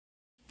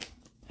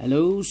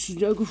Hello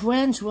Sudoku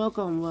friends,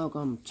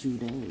 welcome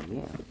today.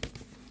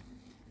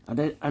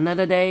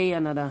 Another day,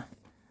 another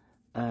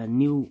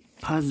new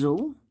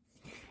puzzle.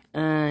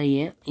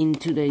 In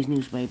today's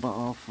newspaper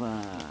of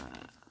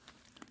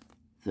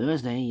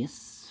Thursday,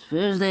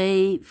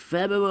 Thursday,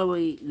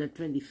 February the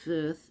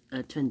 23rd,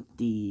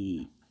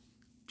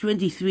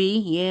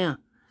 2023.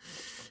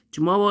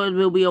 Tomorrow it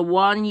will be a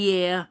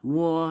 1-year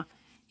war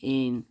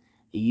in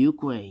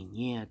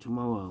Ukraine.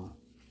 Tomorrow.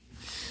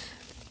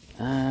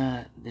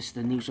 This is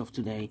the news of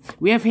today.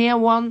 We have here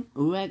one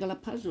regular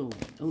puzzle,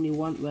 only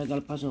one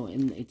regular puzzle,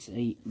 and it's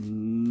a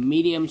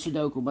medium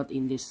Sudoku. But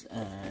in this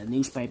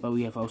newspaper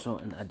we have also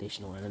an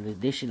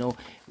additional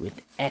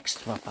with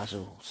extra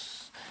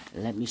puzzles.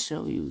 Let me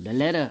show you the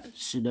letter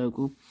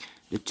Sudoku,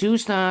 the 2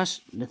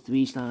 stars, the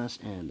 3 stars,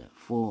 and the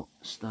 4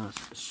 stars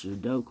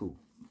Sudoku.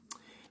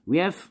 We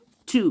have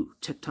 2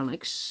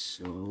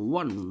 tectonics,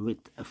 one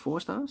with 4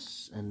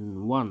 stars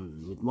and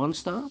one with 1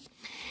 star.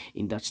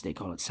 In Dutch they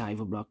call it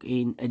cyberblock,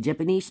 in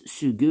Japanese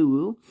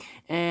suguru.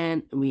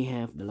 And we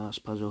have the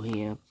last puzzle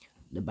here,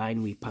 the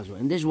binary puzzle,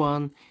 and this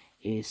one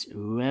is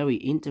very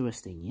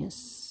interesting.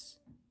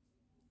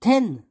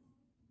 10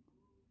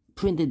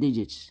 printed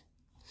digits.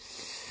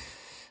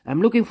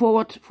 I'm looking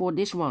forward for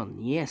this one.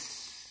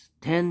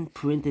 10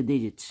 printed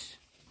digits,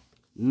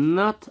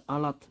 not a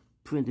lot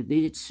printed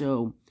digits,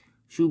 so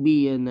should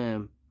be a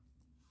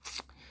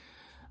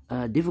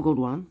difficult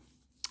one.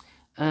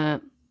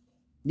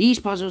 These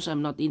puzzles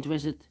I'm not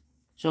interested.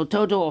 So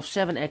total of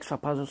 7 extra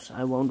puzzles.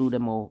 I won't do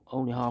them all.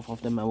 Only half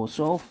of them I will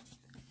solve.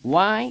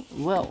 Why?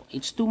 Well,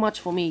 it's too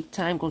much for me,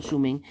 time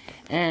consuming,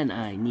 and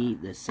I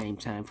need the same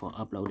time for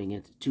uploading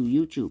it to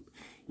YouTube.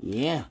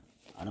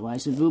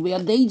 Otherwise it will be a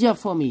day job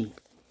for me.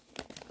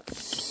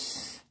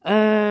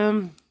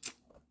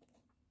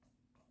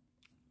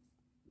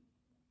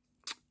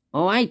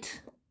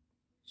 Alright.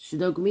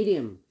 Sudoku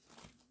Medium,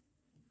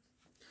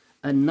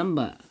 a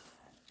number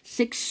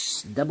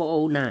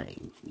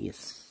 6009.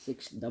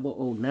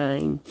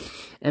 6009.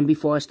 And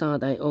before I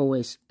start, I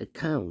always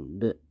count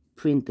the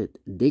printed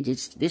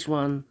digits. This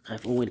one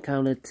I've already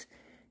counted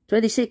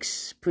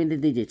 26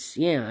 printed digits.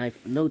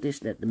 I've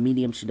noticed that the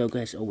medium Sudoku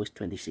has always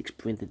 26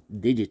 printed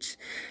digits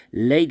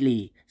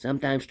lately.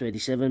 Sometimes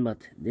 27,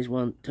 but this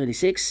one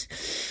 26.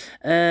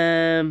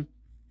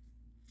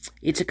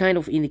 It's a kind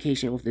of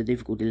indication of the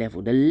difficulty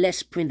level. The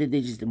less printed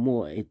digits, the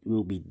more it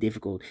will be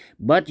difficult.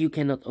 But you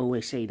cannot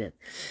always say that.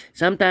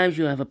 Sometimes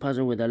you have a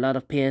puzzle with a lot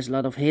of pairs, a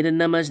lot of hidden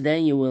numbers.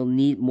 Then you will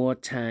need more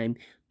time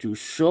to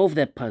solve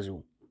that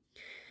puzzle.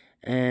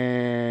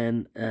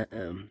 And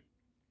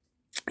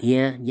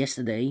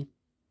yesterday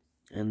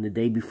and the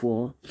day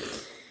before,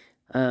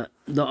 there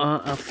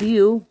are a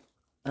few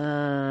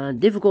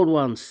difficult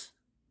ones.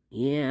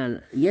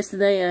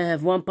 Yesterday I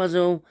have one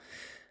puzzle.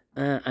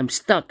 I'm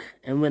stuck,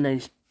 and when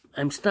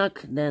I'm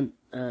stuck, then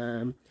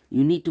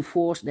you need to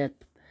force that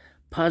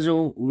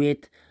puzzle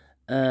with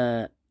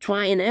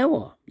try and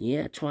error.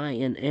 Try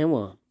and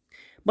error.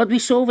 But we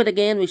solve it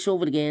again,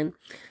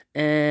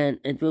 and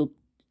it will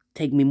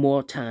take me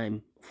more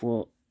time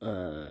for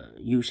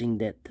using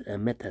that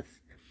method.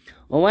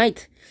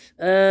 Alright,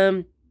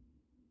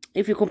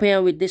 if you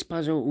compare with this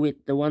puzzle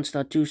with the 1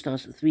 star, 2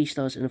 stars, 3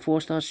 stars, and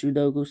 4 stars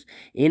Sudokus,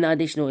 in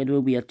additional it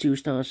will be a 2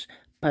 stars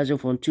puzzle.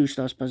 For a 2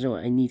 stars puzzle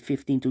I need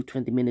 15 to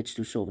 20 minutes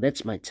to solve.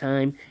 That's my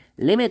time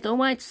limit.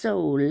 Alright, so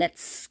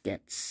let's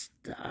get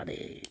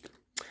started.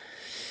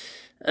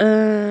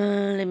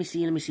 Let me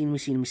see.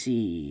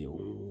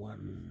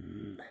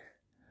 1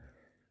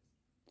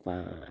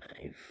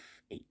 5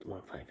 8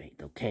 1 5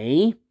 8.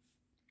 Okay,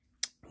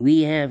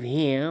 we have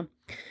here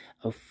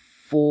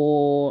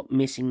 4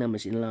 missing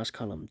numbers in the last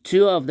column.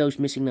 2 of those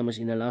missing numbers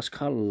in the last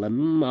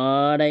column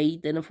are the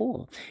 8 and a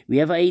 4. We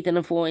have an 8 and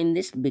a 4 in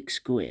this big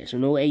square, so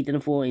no 8 and a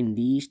 4 in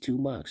these 2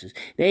 boxes.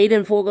 The 8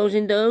 and 4 goes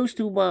in those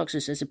 2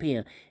 boxes as a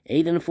pair.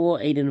 8 and a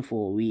 4, 8 and a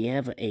 4. We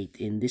have an 8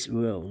 in this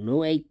row.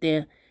 No 8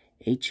 there.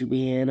 8 should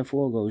be here and a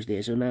 4 goes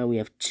there. So now we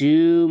have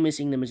 2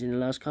 missing numbers in the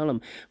last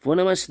column. 4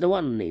 numbers, the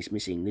 1 is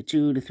missing. The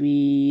 2, the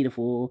 3, the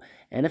 4,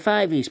 and the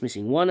 5 is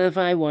missing. 1 and a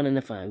 5, 1 and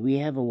a 5. We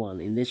have a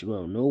 1 in this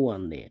row. No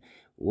 1 there.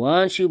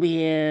 1 should be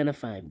here and a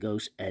 5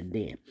 goes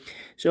there.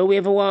 So we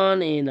have a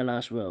 1 in the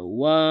last row,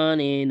 1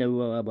 in the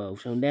row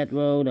above. So in that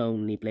row, the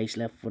only place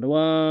left for the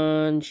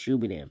 1 should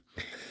be there.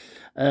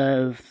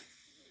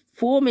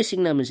 4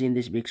 missing numbers in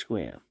this big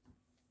square.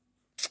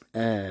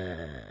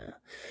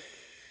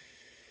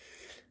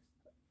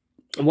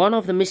 One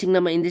of the missing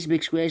number in this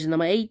big square is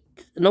number 8.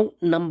 No,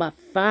 number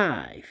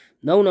 5.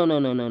 No.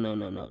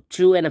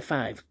 2 and a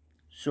 5.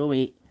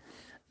 Sorry.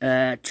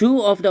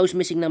 2 of those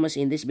missing numbers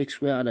in this big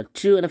square are the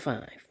 2 and a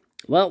 5.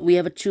 Well, we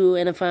have a 2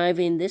 and a 5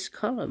 in this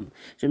column.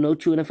 So no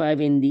 2 and a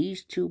 5 in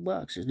these 2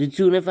 boxes. The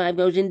 2 and a 5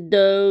 goes in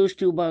those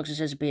 2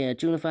 boxes as a pair.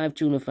 2 and a 5,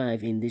 2 and a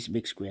 5 in this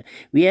big square.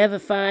 We have a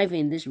 5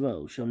 in this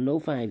row. So no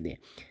 5 there.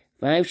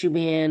 5 should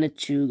be here and a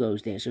 2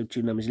 goes there. So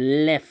 2 numbers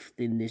left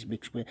in this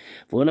big square.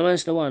 4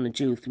 numbers, the 1, the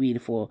 2, 3, the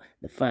 4,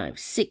 the 5.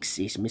 6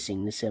 is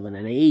missing, the 7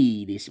 and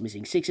 8 is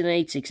missing. 6 and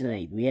 8, 6 and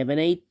 8. We have an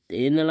 8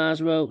 in the last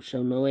row,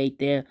 so no 8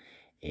 there.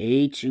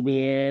 8 should be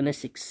here, and a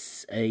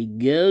 6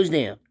 goes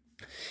there.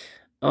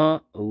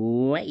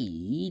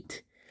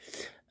 Alright.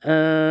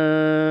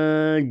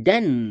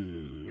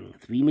 Then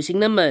 3 missing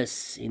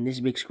numbers in this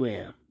big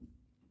square.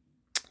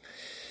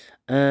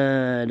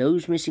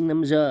 Those missing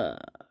numbers are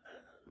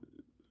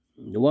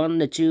the 1,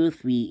 the 2,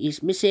 3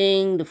 is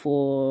missing, the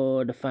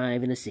 4, the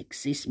 5, and the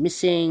 6 is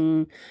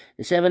missing,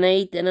 the 7,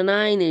 8, and the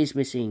 9 is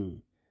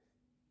missing.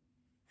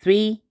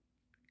 3,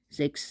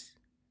 6,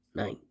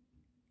 9.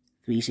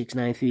 3, 6,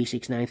 9, 3,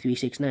 6, 9, 3,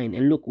 6, 9.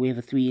 And look, we have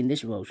a 3 in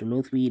this row, so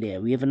no 3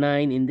 there. We have a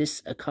 9 in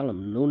this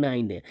column, no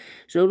 9 there.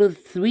 So the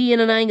 3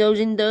 and the 9 goes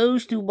in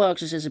those 2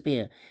 boxes as a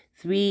pair.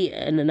 3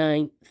 and a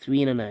 9,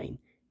 3 and a 9.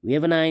 We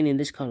have a 9 in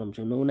this column,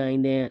 so no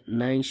 9 there.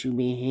 9 should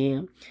be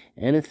here.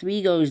 And a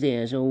 3 goes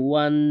there, so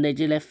 1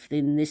 digit left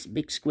in this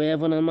big square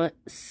for number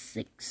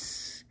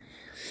 6.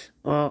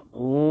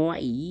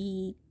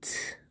 Alright.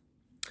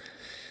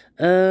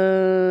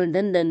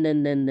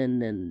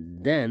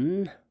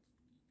 Then.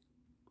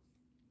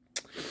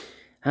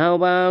 How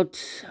about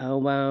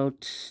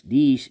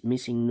these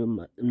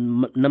missing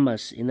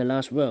numbers in the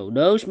last row?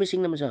 Those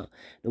missing numbers are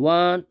the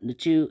 1, the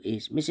 2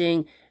 is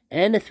missing,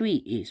 and the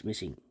 3 is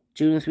missing.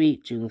 2 and 3,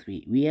 2 and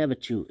 3. We have a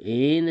 2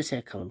 in the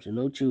set column, so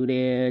no 2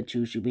 there.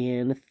 2 should be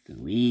here, and the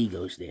 3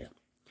 goes there.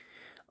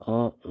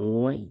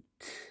 Alright.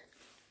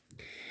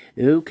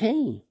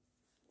 Okay.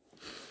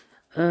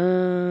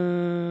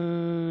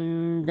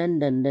 Then.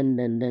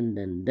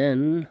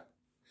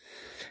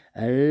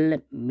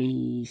 Let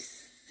me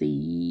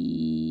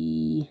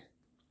see.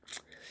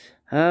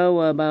 How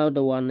about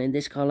the one in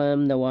this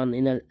column, the one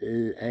in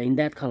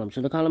that column?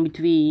 So the column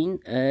between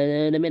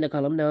the middle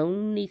column, the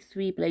only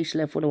 3 places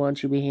left for the 1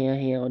 should be here,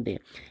 here, or there.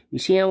 We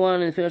see here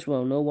 1 in the first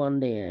row, no 1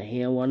 there.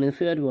 Here 1 in the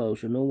third row,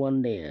 so no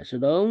 1 there. So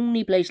the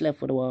only place left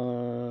for the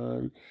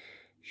 1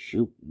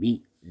 should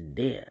be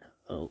there.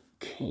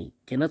 Okay,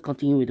 cannot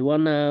continue with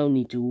 1 now,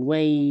 need to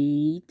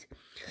wait.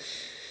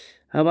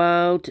 How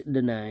about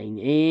the 9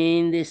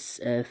 in this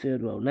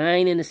third row?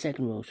 9 in the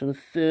second row. So the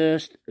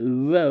first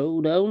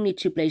row, the only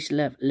 2 places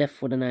left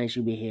for the 9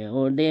 should be here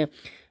or there.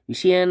 We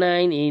see a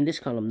 9 in this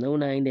column. No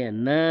 9 there.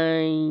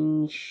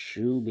 9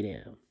 should be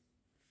there.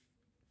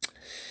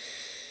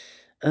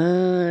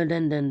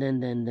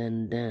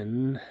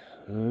 Then.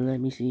 Let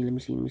me see.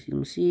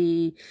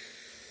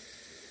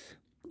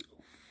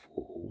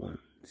 4, 1,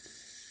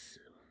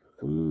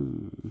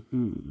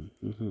 7.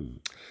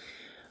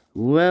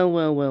 Well.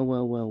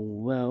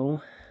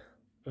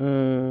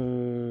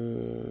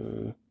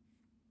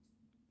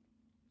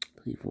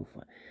 3, 4,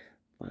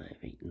 5,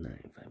 8,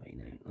 9, 5, 8,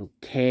 9.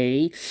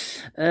 Okay.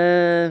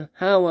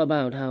 How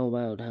about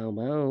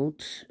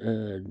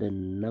the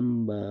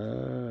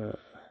number?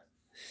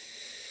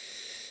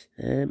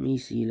 Let me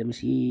see. The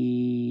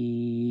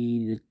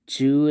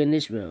 2 in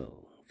this row.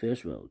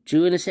 First row.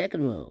 2 in the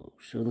second row.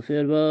 So the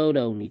third row,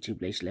 the only 2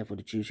 places left for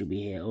the 2 should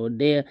be here or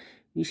there.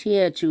 We see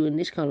here 2 in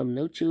this column,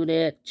 no 2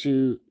 there,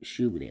 2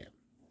 should be there.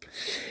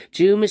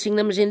 2 missing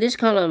numbers in this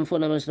column, 4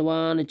 numbers, the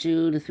 1, the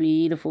 2, the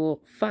 3, the 4,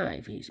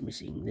 5 is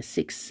missing. The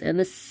 6 and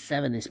the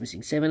 7 is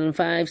missing. 7 and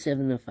 5,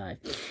 7 and 5.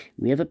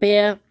 We have a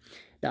pair.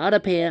 The other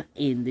pair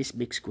in this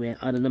big square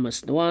are the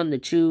numbers, the 1, the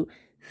 2,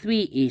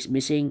 3 is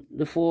missing.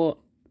 The 4,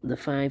 the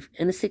 5,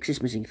 and the 6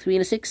 is missing. 3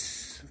 and a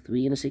 6,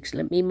 3 and a 6.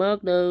 Let me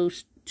mark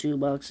those 2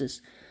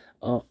 boxes.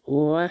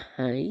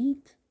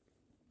 Alright.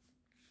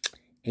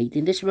 8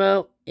 in this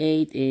row,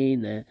 8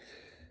 in the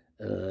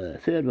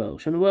third row.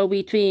 So in the row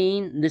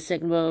between the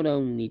second row, the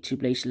only 2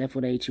 places left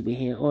for the 8 should be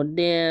here or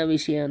there. We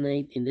see an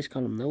 8 in this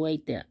column, no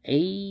 8 there.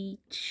 8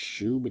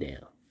 should be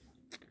there.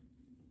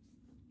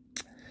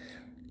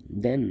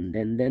 Then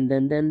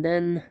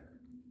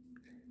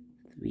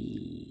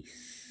 3,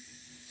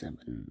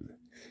 7.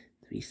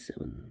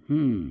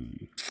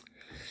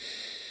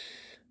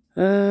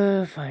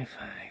 5, 5.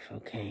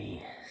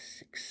 Okay,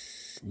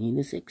 6. Need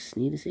a 6.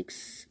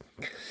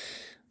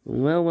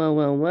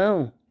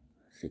 Well.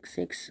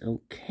 6.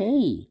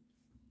 Okay.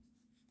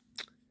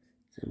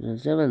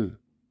 7.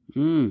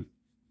 Then.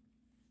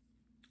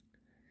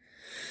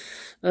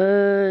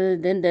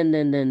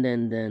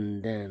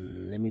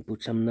 Let me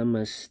put some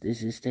numbers.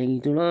 This is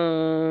taking too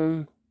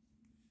long.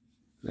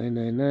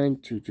 9,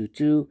 2,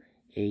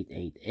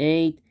 8,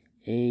 8.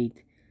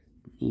 Need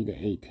an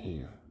 8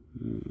 here.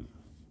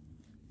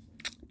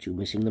 2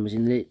 missing numbers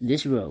in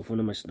this row for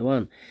numbers. The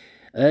 1.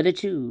 The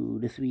 2,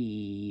 the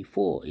 3,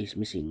 4 is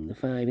missing. The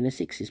 5 and the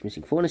 6 is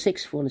missing. 4 and a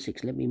 6.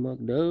 Let me mark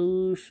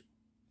those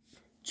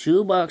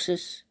 2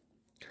 boxes.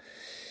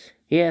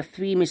 Here,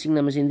 3 missing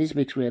numbers in this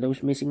big square.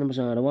 Those missing numbers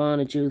are the 1,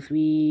 the 2,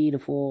 3, the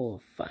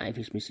 4, 5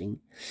 is missing.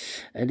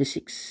 The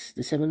 6,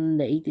 the 7,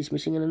 the 8 is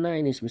missing, and the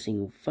 9 is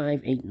missing.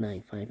 5, 8,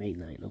 9.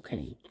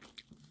 Okay.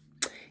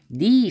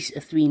 These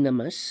 3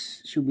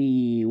 numbers should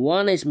be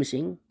 1 is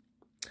missing.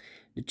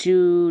 The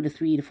 2, the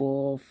 3, the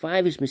 4,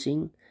 5 is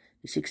missing.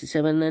 The 6, the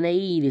 7, and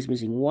 8 is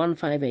missing. 1,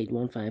 5, 8.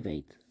 1, 5.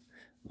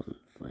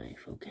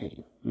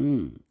 Okay.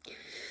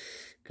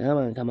 Come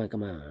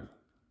on.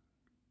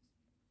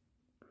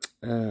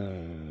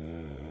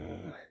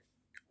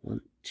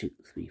 1, 2,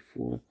 3,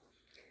 4,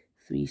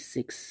 3,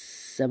 6,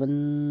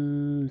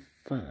 7,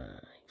 5,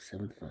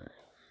 7, 5,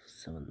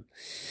 7.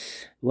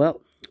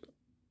 Well,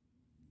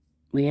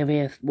 we have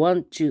here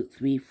 1, 2,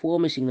 3, 4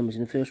 missing numbers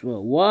in the first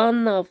row.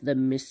 One of the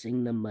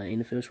missing number in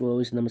the first row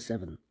is number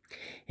 7.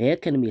 Here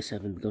can be a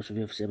 7 because we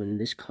have 7 in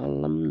this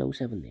column, no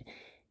 7 there.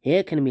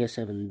 Here can be a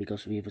 7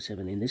 because we have a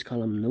 7 in this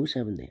column, no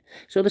 7 there.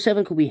 So the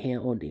 7 could be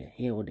here or there,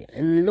 here or there.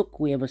 And look,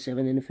 we have a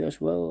 7 in the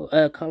first row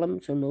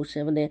column, so no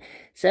 7 there.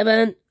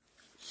 7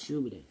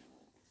 should be there.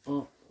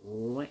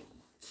 Alright.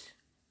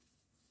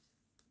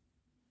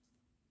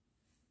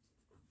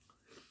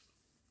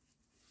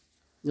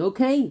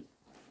 Okay.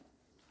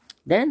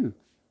 Then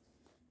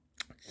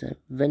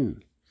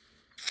 7,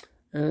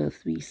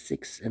 3,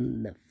 6,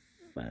 and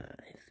 5.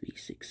 3,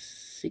 6,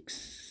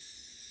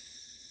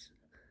 6,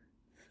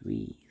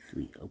 3,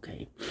 3.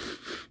 Okay.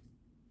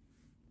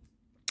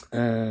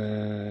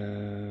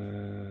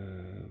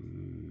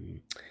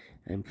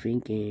 I'm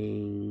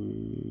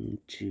thinking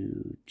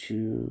 2,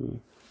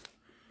 2,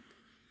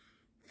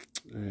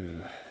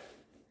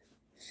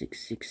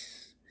 6,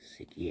 6.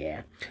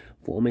 Yeah,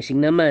 4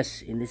 missing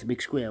numbers in this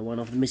big square. One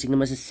of the missing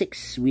numbers is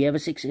 6. We have a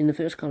 6 in the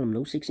first column,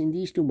 no 6 in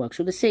these two boxes.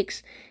 So the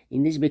 6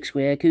 in this big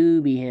square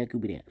could be here,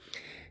 could be there.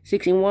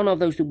 6 in one of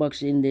those two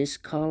boxes in this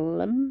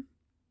column.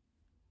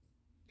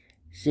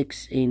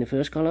 6 in the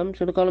first column.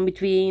 So the column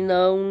between,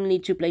 only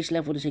 2 places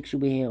left for the 6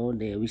 should be here or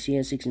there. We see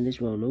a 6 in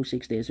this row, no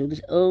 6 there. So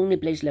the only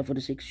place left for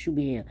the 6 should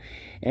be here.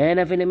 And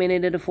I've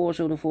eliminated the 4,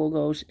 so the 4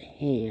 goes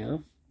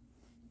here.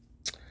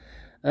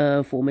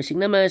 4 missing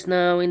numbers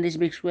now in this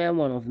big square.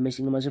 One of the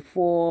missing numbers is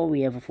 4.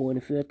 We have a 4 in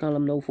the third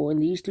column, no 4 in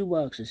these two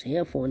boxes.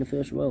 Here, 4 in the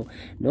first row,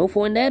 no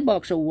 4 in that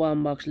box. So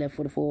 1 box left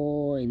for the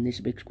 4 in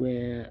this big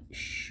square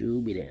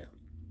should be there.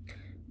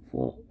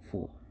 4,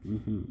 4.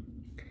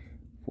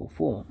 4,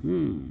 4.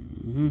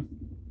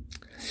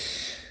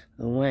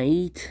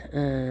 Alright.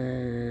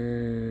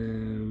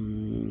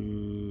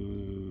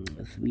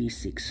 3,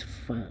 6,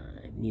 5.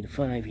 Need a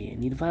 5 here.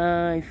 Need a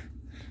 5.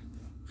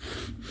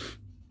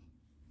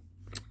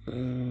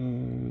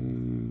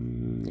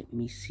 Let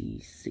me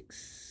see.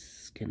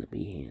 6 can it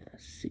be here?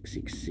 6,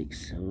 6,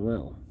 6.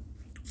 Well,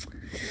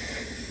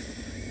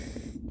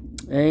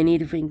 I need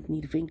to think.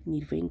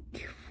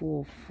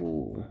 4,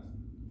 4.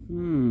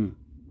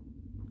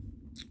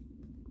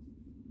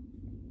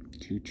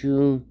 2,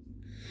 2.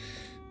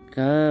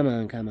 Come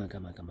on.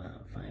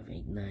 5,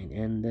 8, 9,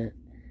 and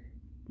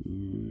 2,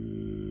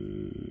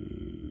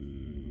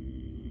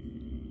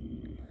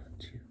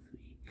 3.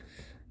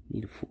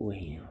 Need a 4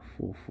 here.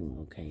 4, 4.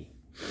 Okay.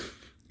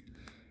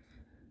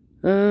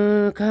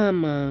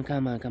 Come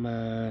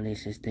on.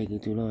 This is taking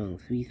too long.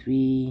 3,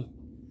 3,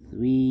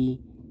 3,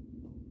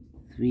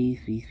 3,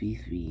 3, 3,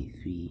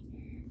 3,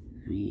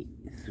 3,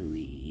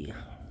 3.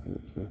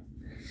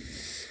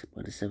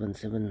 What is 7,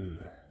 7?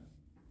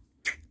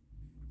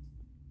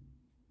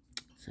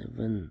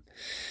 7.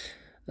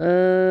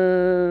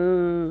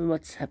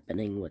 What's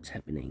happening?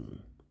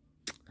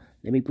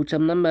 Let me put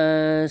some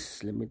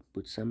numbers.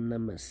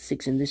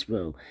 6 in this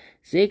row.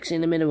 6 in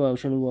the middle row.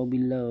 So the row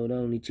below.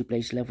 Only 2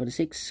 places left for the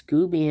 6.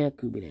 Could be here,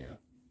 could be there.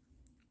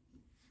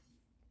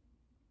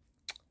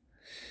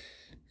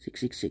 6,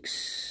 6,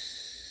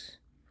 6.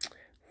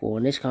 4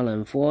 in this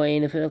column. 4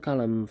 in the third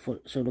column.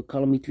 So the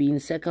column between the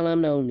second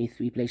column. Only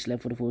 3 places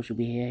left for the 4. Should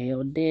be here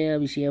or there.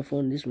 We see a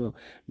 4 in this row.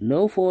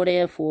 No 4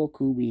 there. 4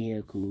 could be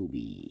here, could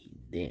be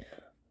there.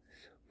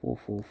 4,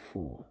 4,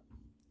 4.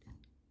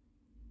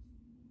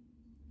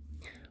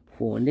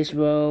 4 in this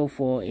row,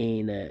 4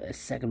 in the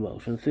second row.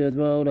 So the third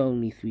row,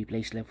 only 3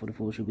 places left for the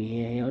 4 should be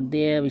here or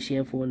there. We see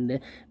a 4 in the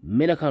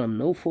middle column,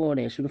 no 4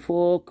 there. So the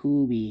 4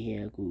 could be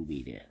here, could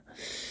be there.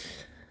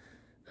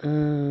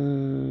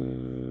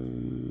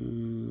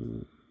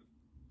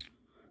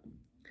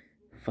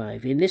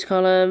 5 in this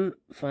column,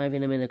 5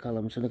 in the middle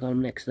column. So the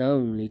column next,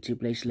 only 2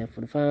 places left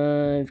for the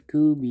 5.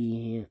 Could be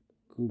here,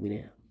 could be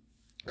there.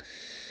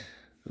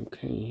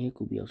 Okay, here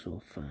could be also a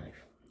 5.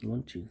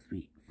 1, 2,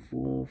 3,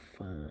 4,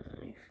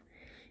 5.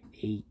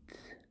 8,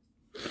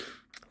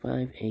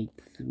 5, 8,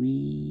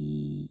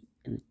 3,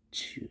 and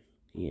 2.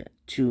 Yeah,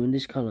 2 in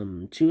this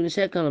column, 2 in the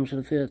second column. So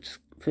the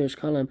first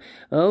column,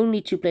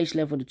 only 2 places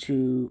left for the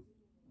 2.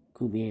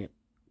 Could be here,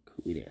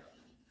 could be there.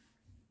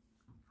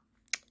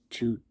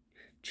 2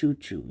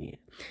 here.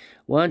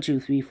 1, 2,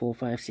 3, 4,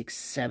 5, 6,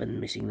 7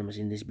 missing numbers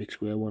in this big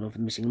square. One of the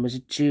missing numbers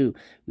is 2.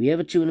 We have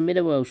a 2 in the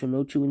middle row, so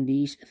no 2 in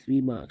these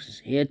 3 boxes.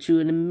 Here, 2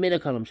 in the middle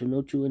column, so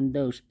no 2 in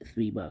those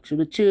 3 boxes. So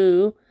the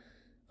 2,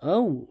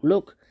 oh,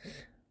 look.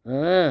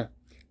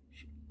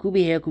 Could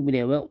be here, could be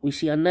there. Well, we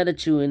see another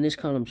 2 in this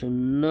column, so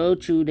no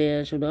 2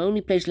 there. So the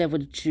only place left for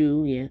the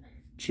 2, yeah.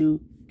 2,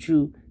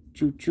 2,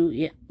 2, 2,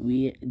 yeah.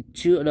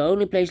 The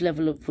only place left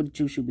for the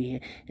 2 should be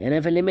here. And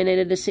I've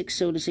eliminated the 6,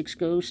 so the 6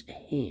 goes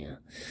here.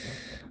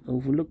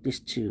 Overlook this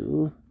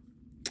 2.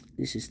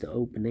 This is the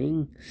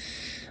opening.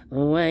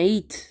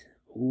 Alright.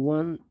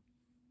 1,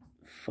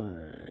 5,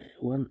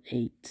 1,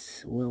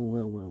 8.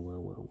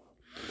 Well.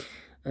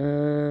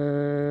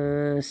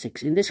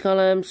 6 in this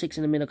column, 6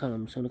 in the middle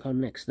column. So the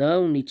column next. The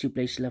only 2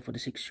 places left for the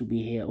 6 should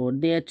be here or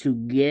there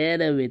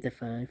together with the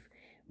 5.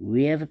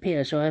 We have a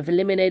pair. So I've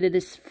eliminated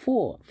this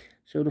 4.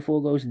 So the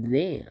 4 goes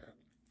there.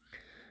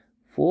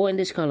 4 in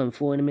this column,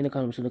 4 in the middle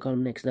column. So the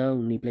column next. The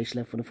only place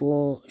left for the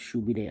 4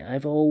 should be there.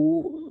 I've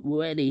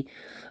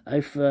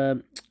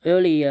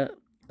earlier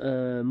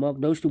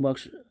marked those 2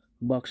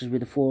 boxes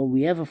with a 4.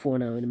 We have a 4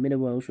 now in the middle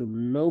row. So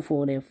no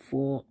 4 there.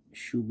 4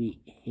 should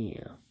be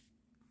here.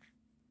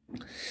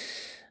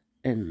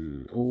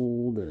 And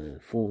all the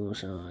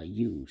 4s are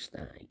used.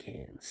 I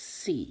can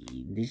see.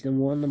 This is the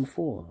one, number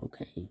 4.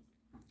 Okay.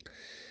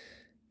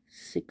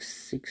 6,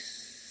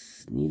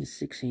 6. Need a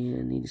 6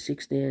 here. Need a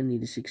 6 there.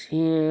 Need a 6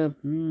 here.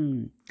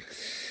 2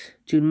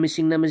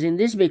 missing numbers in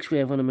this big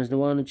square for them is the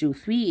 1 and 2.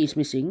 3 is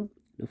missing.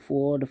 The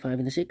 4, the 5,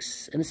 and the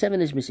 6. And the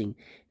 7 is missing.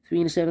 3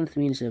 and the 7.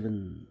 3 and the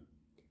 7.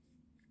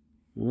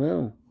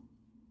 Well.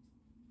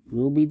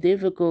 Will be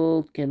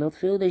difficult. Cannot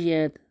fill this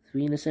yet.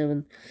 3 and the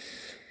 7.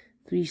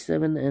 3,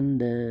 7, and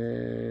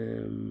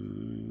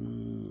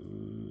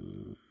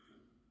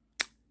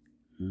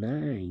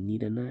 9.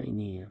 Need a 9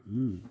 here.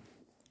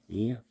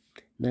 Yeah.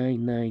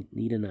 9, 9.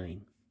 Need a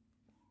 9.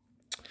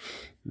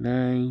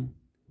 9.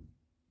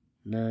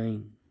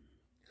 9.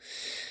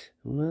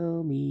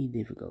 Will be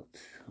difficult.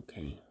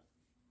 Okay.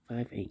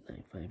 5, 8,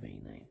 9. 5,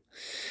 8, 9.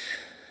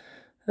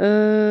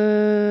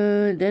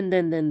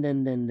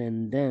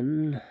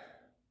 Then.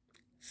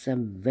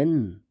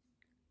 7.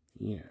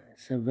 Yeah.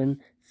 7.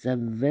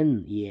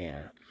 7,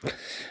 yeah.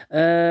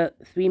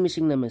 3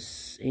 missing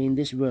numbers in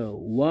this row.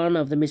 One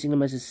of the missing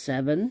numbers is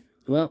 7.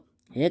 Well,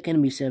 here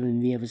can be 7.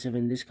 We have a 7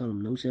 in this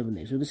column, no 7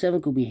 there. So the 7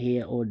 could be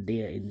here or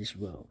there in this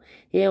row.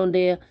 Here and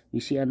there, we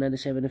see another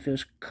 7 in the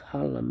first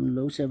column,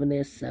 no 7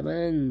 there.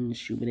 7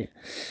 should be there.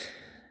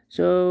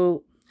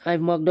 So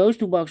I've marked those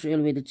 2 boxes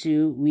earlier with a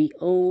 2. We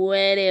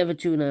already have a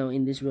 2 now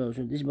in this row.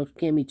 So this box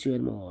can't be 2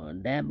 anymore.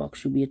 That box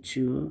should be a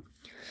 2.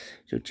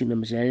 So 2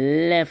 numbers are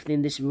left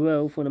in this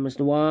row. 4 numbers,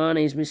 the 1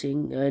 is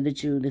missing. The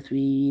 2, the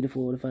 3, the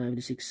 4, the 5,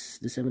 the 6,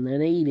 the 7,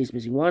 and 8 is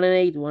missing. 1 and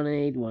 8, 1 and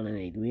 8, 1 and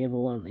 8. We have a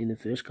 1 in the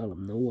first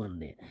column, no 1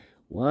 there.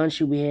 1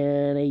 should be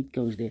here, and 8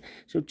 goes there.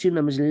 So 2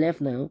 numbers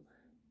left now.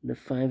 The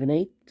 5 and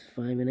 8,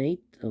 5 and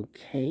 8,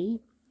 okay.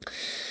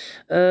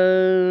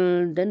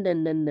 Then.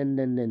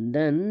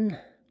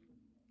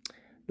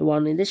 The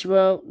 1 in this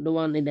row, the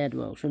 1 in that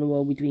row. So the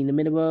row between the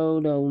middle row,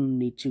 the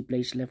only 2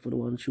 places left for the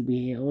 1 should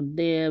be here or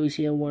there. We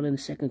see a 1 in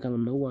the second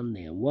column, no 1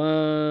 there.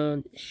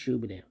 1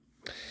 should be there.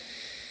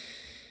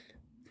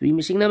 3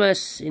 missing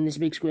numbers in this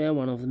big square.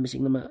 One of the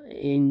missing number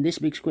in this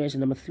big square is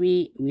number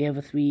 3. We have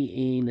a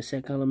 3 in the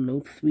second column, no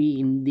 3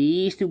 in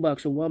these 2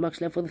 boxes. So 1 box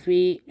left for the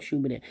 3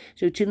 should be there.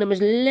 So 2 numbers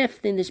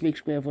left in this big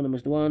square for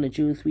numbers 1, the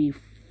 2, 3,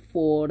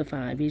 4, the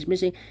 5 is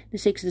missing. The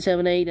 6, the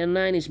 7, 8, and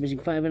 9 is missing.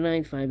 5 and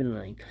 9, 5 and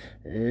 9.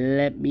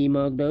 Let me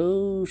mark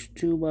those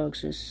 2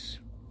 boxes.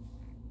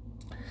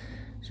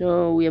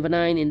 So we have a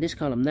 9 in this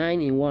column.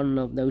 9 in one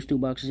of those 2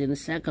 boxes in the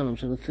second column.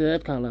 So the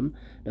third column,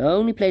 the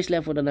only place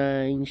left for the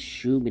 9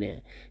 should be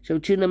there. So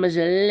 2 numbers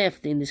are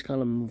left in this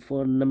column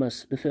for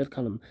numbers, the third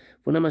column.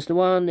 For numbers the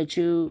 1, the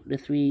 2, the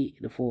 3,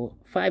 the 4,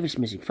 5 is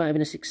missing. 5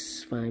 and a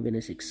 6, 5 and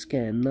a 6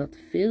 cannot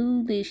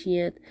fill this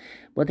yet.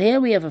 But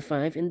here we have a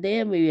 5 and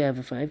there we have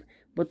a 5.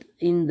 But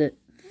in the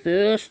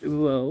first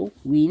row,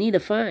 we need a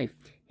 5.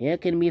 Here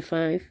can be a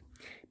 5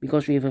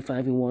 because we have a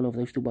 5 in one of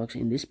those 2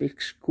 boxes in this big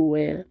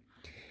square.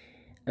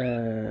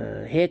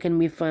 Here can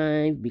be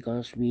 5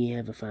 because we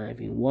have a 5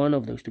 in one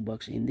of those 2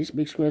 boxes in this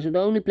big square. So the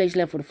only place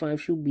left for the 5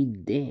 should be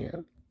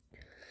there.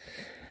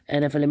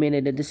 And I've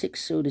eliminated the 6,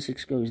 so the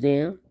 6 goes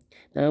there.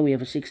 Now we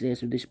have a 6 there,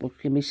 so this box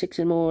can be 6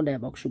 and more. That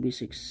box should be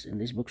 6,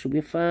 and this box should be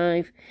a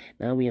 5.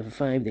 Now we have a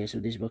 5 there, so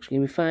this box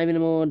can be 5 and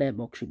more. That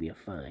box should be a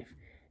 5,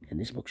 and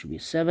this box should be a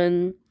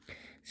 7.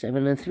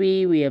 7 and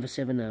 3, we have a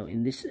 7 now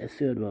in this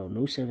third row.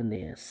 No 7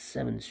 there.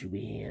 7 should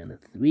be here, and the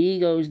 3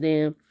 goes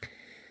there.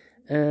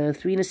 3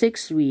 and a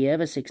 6, we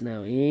have a 6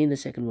 now in the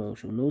second row,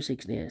 so no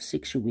 6 there.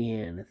 6 should be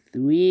here, and the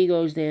 3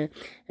 goes there.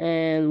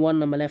 And 1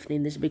 number left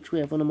in this big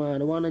square for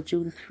number 1 and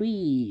 2. The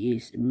 3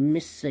 is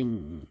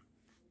missing.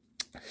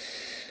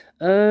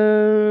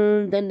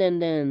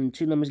 Then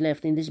 2 numbers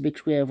left in this big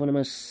square for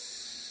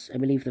numbers, I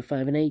believe the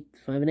 5 and 8.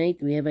 5 and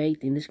 8, we have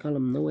 8 in this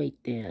column, no 8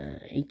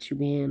 there. 8 should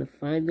be here, and the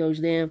 5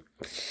 goes there.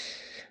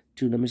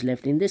 2 numbers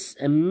left in this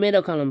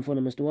middle column for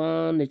numbers the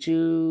 1, the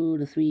 2,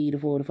 the 3, the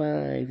 4, the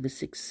 5, the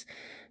 6.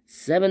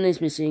 7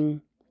 is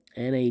missing,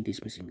 and 8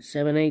 is missing.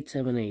 7, 8,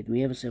 7, 8. We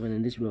have a 7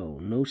 in this row.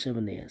 No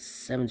 7 there.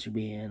 7 should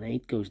be here, and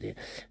 8 goes there.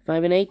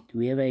 5 and 8.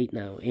 We have 8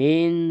 now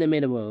in the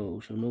middle row.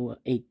 So no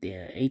 8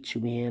 there. 8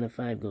 should be here, and a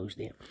 5 goes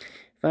there.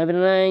 5 and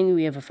a 9.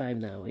 We have a 5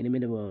 now in the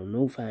middle row.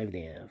 No 5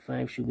 there.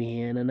 5 should be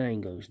here, and a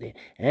 9 goes there.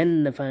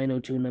 And the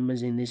final 2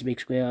 numbers in this big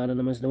square are the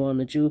numbers the 1,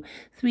 the 2.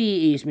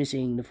 3 is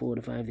missing. The 4,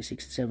 the 5, the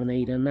 6, the 7,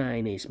 8, and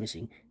 9 is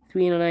missing.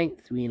 3 and a 9.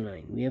 3 and a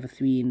 9. We have a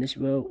 3 in this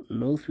row.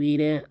 No 3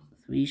 there.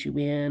 3 should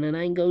be here, and a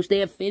 9 goes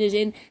there. Finish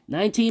in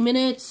 19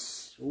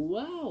 minutes.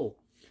 Wow.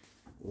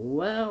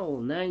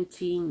 Wow,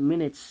 19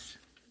 minutes.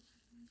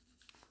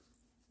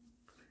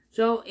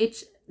 So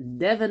it's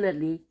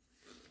definitely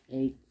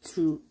a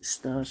 2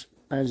 stars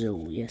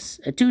puzzle. Yes,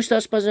 a 2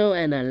 stars puzzle,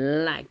 and I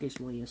like this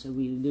one. Yes, I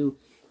really do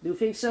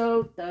think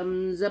so.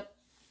 Thumbs up,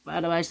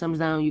 otherwise thumbs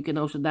down. You can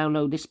also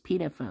download this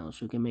PDF file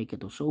so you can make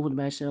it or solve it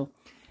by yourself.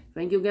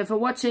 Thank you again for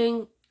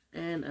watching,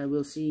 and I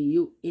will see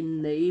you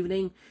in the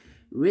evening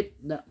with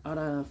the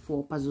other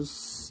 4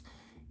 puzzles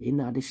in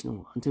the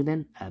additional. Until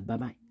then, bye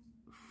bye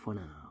for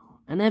now,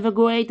 and have a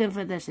great and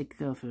fantastic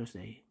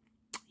Thursday.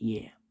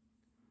 Yeah,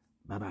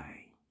 bye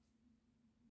bye.